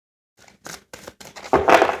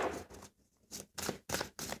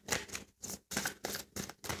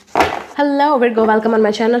Hello Virgo, welcome on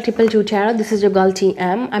my channel Triple Two Tarot. This is your girl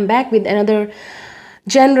TM. I'm back with another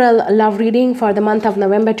general love reading for the month of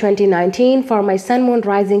November 2019 for my Sun, Moon,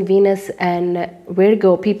 Rising, Venus and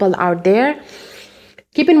Virgo people out there.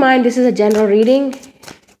 Keep in mind this is a general reading.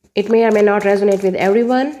 It may or may not resonate with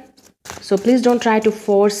everyone. So please don't try to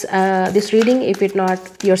force this reading if it's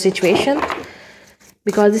not your situation,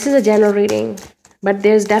 because this is a general reading. But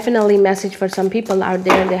there's definitely a message for some people out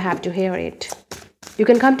there. They have to hear it. You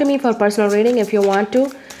can come to me for personal reading if you want to.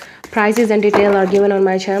 Prices and details are given on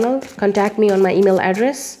my channel. Contact me on my email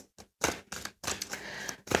address.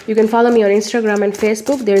 You can follow me on Instagram and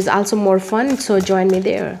Facebook. There is also more fun, so join me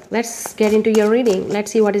there. Let's get into your reading.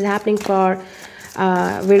 Let's see what is happening for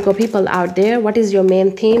Virgo people out there. What is your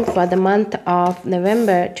main theme for the month of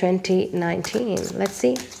November 2019? Let's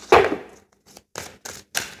see.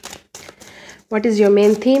 What is your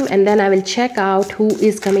main theme? And then I will check out who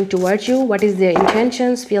is coming towards you. What is their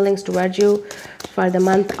intentions, feelings towards you for the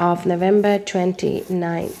month of November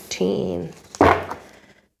 2019.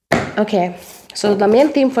 Okay, so the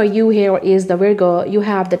main theme for you here is the Virgo. You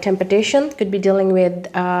have the Temptation, could be dealing with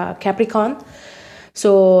Capricorn.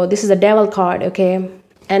 So this is a Devil card, okay?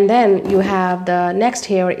 And then you have the next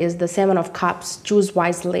here is the Seven of Cups. Choose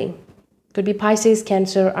wisely. Could be Pisces,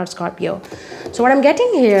 Cancer, or Scorpio. So what I'm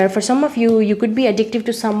getting here, for some of you, you could be addictive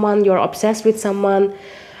to someone. You're obsessed with someone.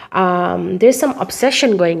 There's some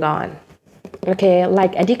obsession going on. Okay,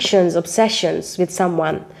 like addictions, obsessions with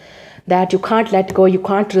someone that you can't let go. You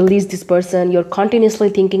can't release this person. You're continuously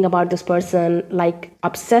thinking about this person, like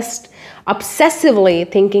obsessively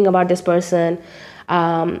thinking about this person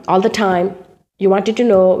all the time. You wanted to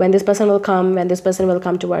know when this person will come, when this person will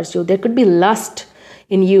come towards you. There could be lust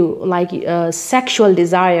in you, like sexual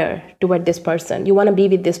desire toward this person. You want to be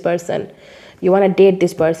with this person. You want to date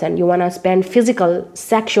this person. You want to spend physical,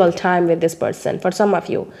 sexual time with this person. For some of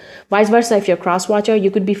you, vice versa. If you're a cross watcher,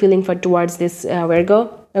 you could be feeling towards this Virgo.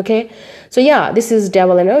 Okay, so yeah, this is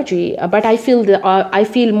Devil energy. But I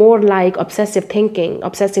feel more like obsessive thinking,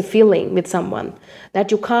 obsessive feeling with someone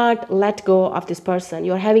that you can't let go of this person.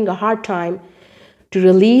 You're having a hard time to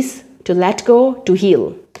release, to let go, to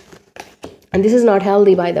heal. And this is not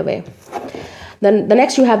healthy, by the way. Then the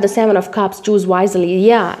next you have the Seven of Cups. Choose wisely.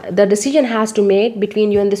 Yeah, the decision has to be made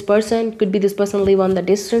between you and this person. Could be this person live on the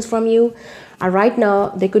distance from you. Or right now,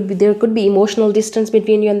 there could be emotional distance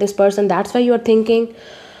between you and this person. That's why you are thinking.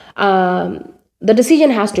 The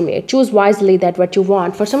decision has to be made. Choose wisely that what you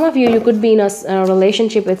want. For some of you, you could be in a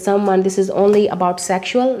relationship with someone. This is only about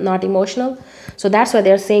sexual, not emotional. So that's why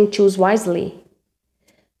they're saying choose wisely.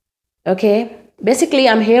 Okay. Basically,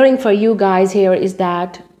 I'm hearing for you guys here is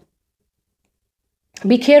that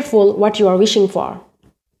be careful what you are wishing for.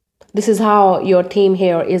 This is how your theme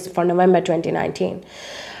here is for November 2019.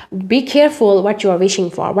 Be careful what you are wishing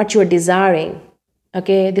for, what you are desiring.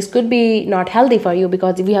 Okay, this could be not healthy for you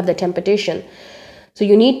because we have the Temptation. So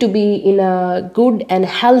you need to be in a good and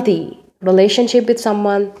healthy relationship with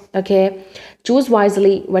someone. Okay, choose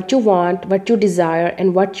wisely what you want, what you desire,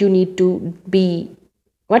 and what you need to be,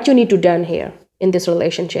 what you need to done here in this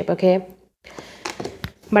relationship. Okay,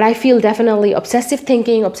 but I feel definitely obsessive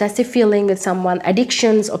thinking, obsessive feeling with someone.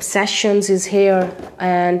 Addictions, obsessions is here,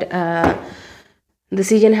 and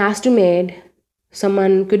decision has to be made.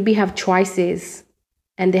 Someone could be have choices,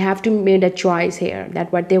 and they have to make a choice here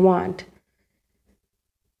that what they want.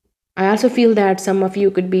 I also feel that some of you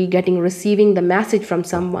could be receiving the message from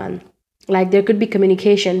someone, like there could be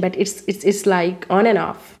communication, but it's like on and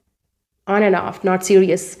off, not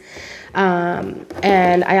serious.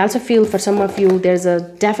 And I also feel for some of you there's a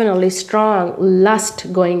definitely strong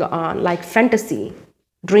lust going on, like fantasy,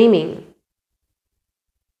 dreaming,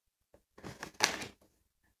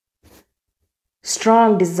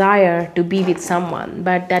 strong desire to be with someone,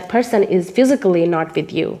 but that person is physically not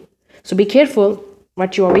with you. So be careful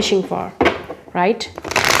what you are wishing for, right?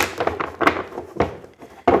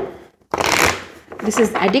 This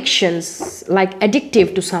is addictions, like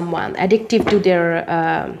addictive to someone, addictive to their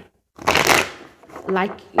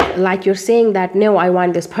like you're saying that no, I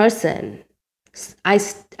want this person. I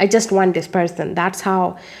just want this person. That's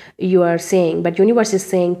how you are saying. But universe is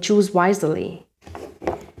saying choose wisely.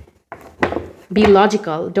 Be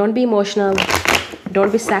logical. Don't be emotional.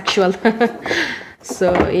 Don't be sexual.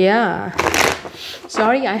 So yeah.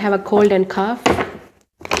 Sorry, I have a cold and cough.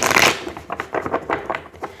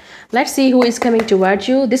 Let's see who is coming towards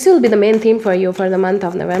you. This will be the main theme for you for the month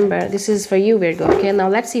of November. This is for you, Virgo. Okay, now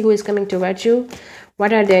let's see who is coming towards you.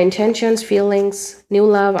 What are their intentions, feelings, new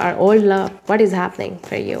love or old love? What is happening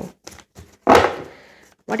for you?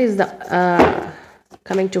 What is the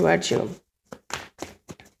coming towards you?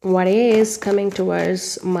 What is coming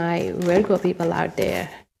towards my Virgo people out there?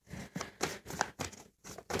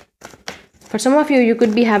 For some of you, you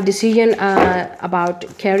could have decision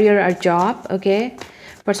about career or job, okay?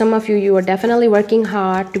 For some of you, you are definitely working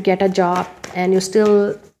hard to get a job and you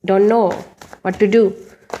still don't know what to do,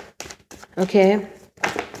 okay?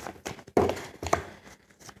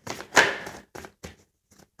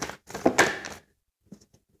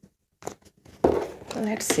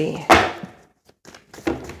 Let's see.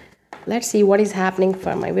 Let's see what is happening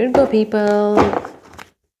for my Virgo people.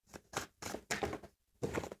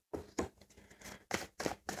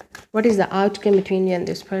 What is the outcome between you and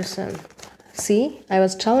this person? See, I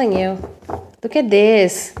was telling you. Look at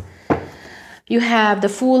this. You have the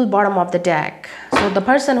Fool bottom of the deck. So the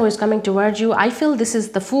person who is coming towards you, I feel this is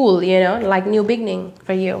the Fool, you know, like new beginning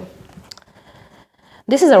for you.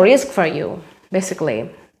 This is a risk for you, basically.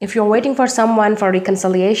 If you're waiting for someone for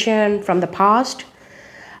reconciliation from the past,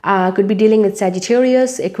 could be dealing with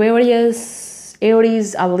Sagittarius, Aquarius,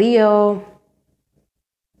 Aries, or Leo.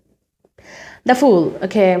 The Fool,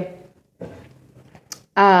 okay.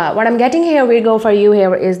 What I'm getting here, Virgo, for you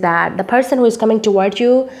here is that the person who is coming towards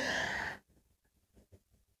you,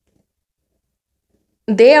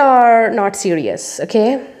 they are not serious,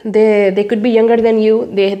 okay? They could be younger than you.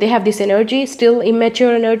 They have this energy, still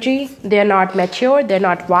immature energy. They're not mature, they're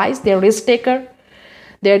not wise, they're risk taker.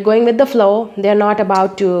 They're going with the flow. They're not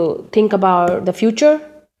about to think about the future.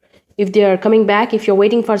 If they're coming back, if you're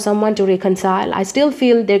waiting for someone to reconcile, I still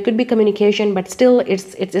feel there could be communication, but still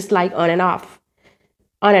it's just like on and off,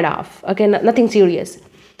 okay? Nothing serious.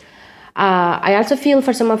 I also feel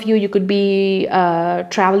for some of you, you could be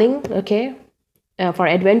traveling, okay? For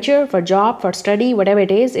adventure, for job, for study, whatever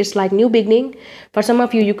it is, it's like new beginning. For some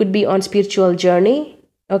of you, you could be on spiritual journey,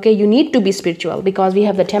 okay? You need to be spiritual because we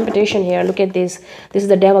have the temptation here. Look at this. This is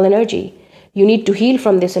the devil energy. You need to heal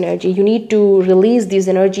from this energy. You need to release this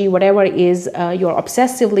energy, whatever is you're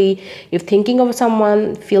obsessively, if thinking of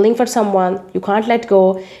someone, feeling for someone, you can't let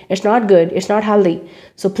go. It's not good. It's not healthy.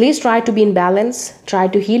 So please try to be in balance. Try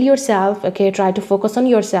to heal yourself, okay? Try to focus on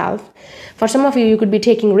yourself. For some of you, you could be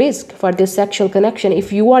taking risk for this sexual connection.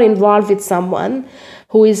 If you are involved with someone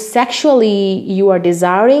who is sexually you are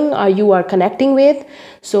desiring or you are connecting with,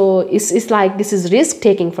 so it's like this is risk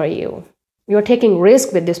taking for you. You're taking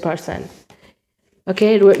risk with this person.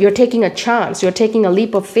 Okay, you're taking a chance, you're taking a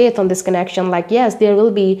leap of faith on this connection. Like, yes, there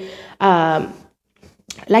will be,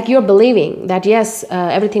 like you're believing that, yes,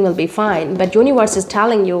 everything will be fine. But universe is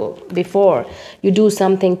telling you before you do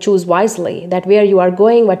something, choose wisely. That where you are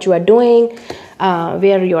going, what you are doing,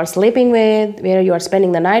 where you are sleeping with, where you are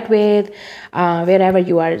spending the night with, wherever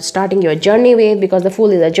you are starting your journey with. Because the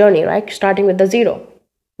Fool is a journey, right? Starting with the 0,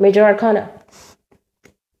 major arcana.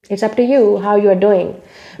 It's up to you how you are doing.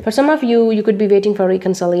 For some of you, you could be waiting for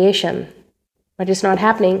reconciliation, but it's not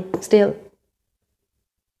happening still.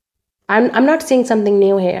 I'm not seeing something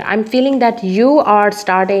new here. I'm feeling that you are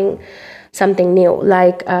starting something new,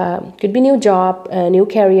 like could be new job, new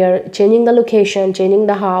career, changing the location, changing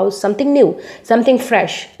the house, something new, something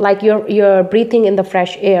fresh, like you're breathing in the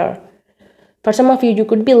fresh air. For some of you, you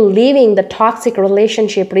could be leaving the toxic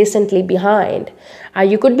relationship recently behind.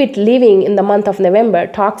 You could be leaving in the month of November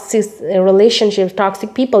toxic relationships,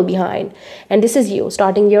 toxic people behind. And this is you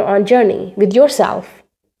starting your own journey with yourself,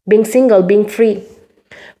 being single, being free.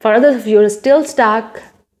 For others of you, are still stuck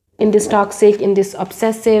in this toxic, in this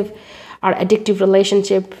obsessive or addictive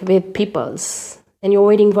relationship with peoples. And you're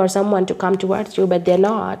waiting for someone to come towards you, but they're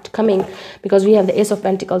not coming because we have the Ace of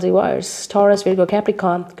Pentacles reverse. Taurus, Virgo,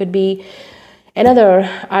 Capricorn could be another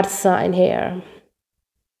earth sign here.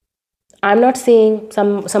 I'm not seeing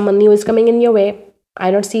someone new is coming in your way. I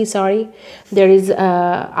don't see, sorry. There is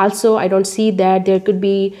also, I don't see that there could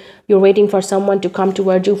be, you're waiting for someone to come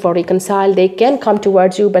towards you for reconcile. They can come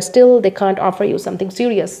towards you, but still they can't offer you something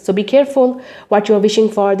serious. So be careful what you're wishing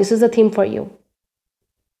for. This is a theme for you.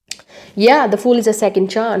 Yeah, the Fool is a second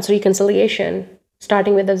chance, reconciliation,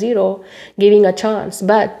 starting with a 0, giving a chance,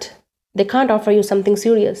 but they can't offer you something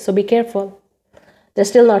serious. So be careful. They're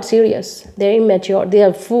still not serious. They're immature. They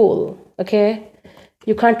are fool. Okay?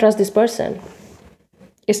 You can't trust this person.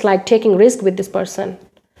 It's like taking risk with this person.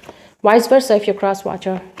 Vice versa if you're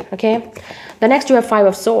cross-watcher. Okay? The next you have 5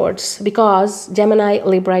 of Swords because Gemini,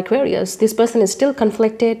 Libra, Aquarius. This person is still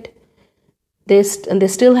conflicted. They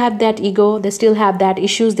still have that ego. They still have that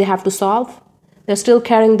issues they have to solve. They're still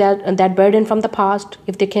carrying that burden from the past.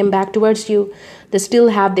 If they came back towards you, they still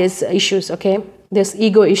have these issues. Okay? These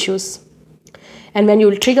ego issues. And when you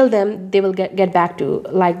will trigger them, they will get back to,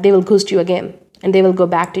 like they will ghost you again and they will go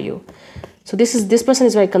back to you. So this person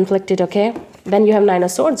is very conflicted, okay? Then you have Nine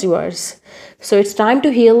of Swords reverse. So it's time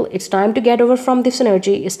to heal. It's time to get over from this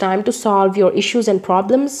energy. It's time to solve your issues and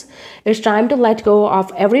problems. It's time to let go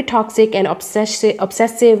of every toxic and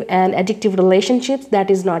obsessive and addictive relationships that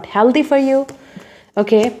is not healthy for you.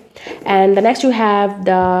 Okay. And the next you have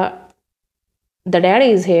the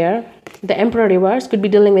Daddy is here. The Emperor reverse, could be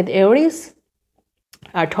dealing with Aries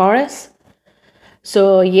or Taurus.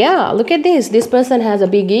 So yeah, look at this. This person has a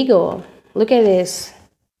big ego. Look at this.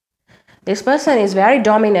 This person is very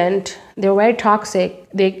dominant. They're very toxic.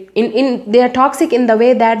 They are toxic in the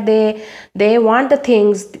way that they want the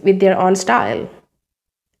things with their own style,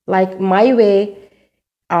 like my way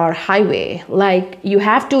or highway. Like you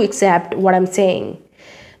have to accept what I'm saying.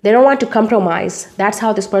 They don't want to compromise. That's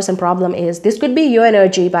how this person problem is. This could be your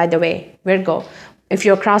energy, by the way, Virgo. If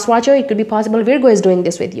you're a cross watcher, it could be possible Virgo is doing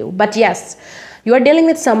this with you. But yes, you are dealing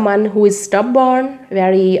with someone who is stubborn,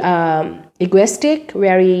 very egoistic,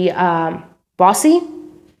 very bossy,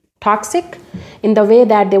 toxic in the way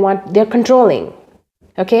that they're controlling.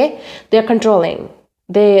 Okay? They're controlling.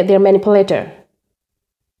 They're manipulator.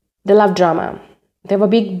 They love drama. They have a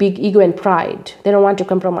big ego and pride. They don't want to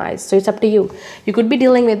compromise. So it's up to you. You could be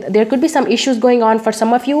dealing with, there could be some issues going on for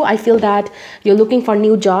some of you. I feel that you're looking for a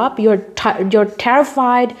new job. You're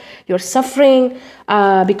terrified. You're suffering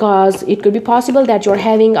because it could be possible that you're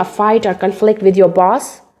having a fight or conflict with your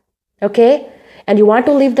boss. Okay? And you want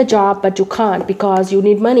to leave the job, but you can't because you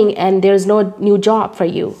need money and there's no new job for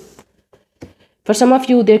you. For some of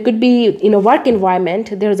you, there could be in a work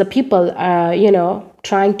environment, there's a people,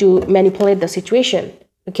 trying to manipulate the situation.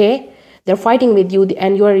 Okay, they're fighting with you,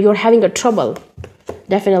 and you're having a trouble.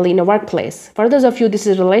 Definitely in a workplace. For those of you, this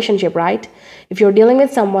is a relationship, right? If you're dealing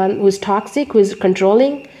with someone who is toxic, who is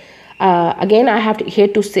controlling, again, I have to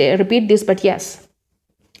repeat this, but yes,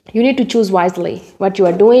 you need to choose wisely what you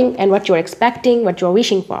are doing and what you are expecting, what you are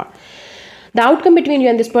wishing for. The outcome between you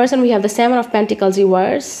and this person, we have the Seven of Pentacles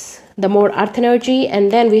reverse, the more earth energy,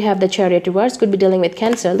 and then we have the Chariot reverse, could be dealing with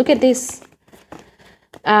Cancer. Look at this.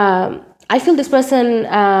 I feel this person,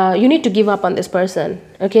 you need to give up on this person.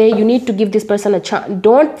 Okay, you need to give this person a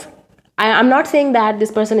chance. I'm not saying that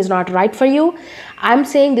this person is not right for you. I'm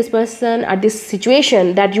saying this person or this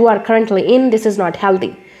situation that you are currently in, this is not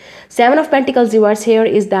healthy. Seven of Pentacles reverse here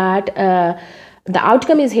is that the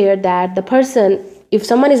outcome is here that the person, if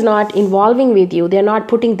someone is not involving with you, they're not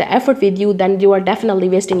putting the effort with you, then you are definitely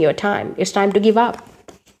wasting your time. It's time to give up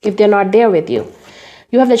if they're not there with you.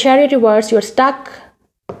 You have the Chariot reverse, you're stuck.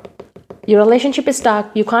 Your relationship is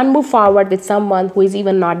stuck. You can't move forward with someone who is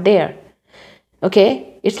even not there.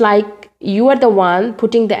 Okay? It's like you are the one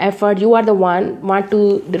putting the effort. You are the one want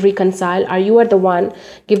to reconcile, or you are the one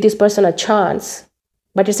give this person a chance.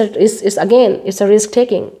 But it's a risk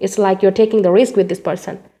taking. It's like you're taking the risk with this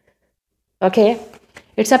person. Okay?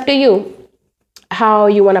 It's up to you how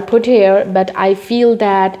you want to put here, but I feel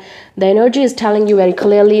that the energy is telling you very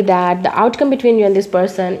clearly that the outcome between you and this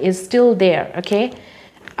person is still there. Okay?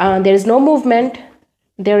 There is no movement.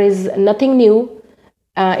 There is nothing new.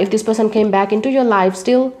 If this person came back into your life,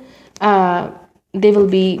 still they will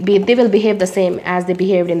behave the same as they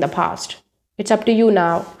behaved in the past. It's up to you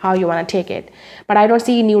now how you want to take it. But I don't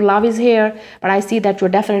see new love is here. But I see that you're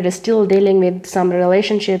definitely still dealing with some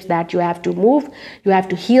relationships that you have to move. You have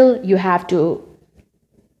to heal. You have to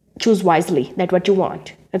choose wisely. That's what you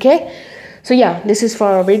want. Okay? So yeah, this is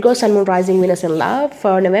for Virgo, Sun, Moon, Rising, Venus in Love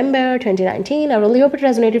for November 2019. I really hope it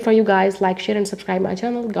resonated for you guys. Like, share, and subscribe my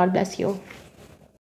channel. God bless you.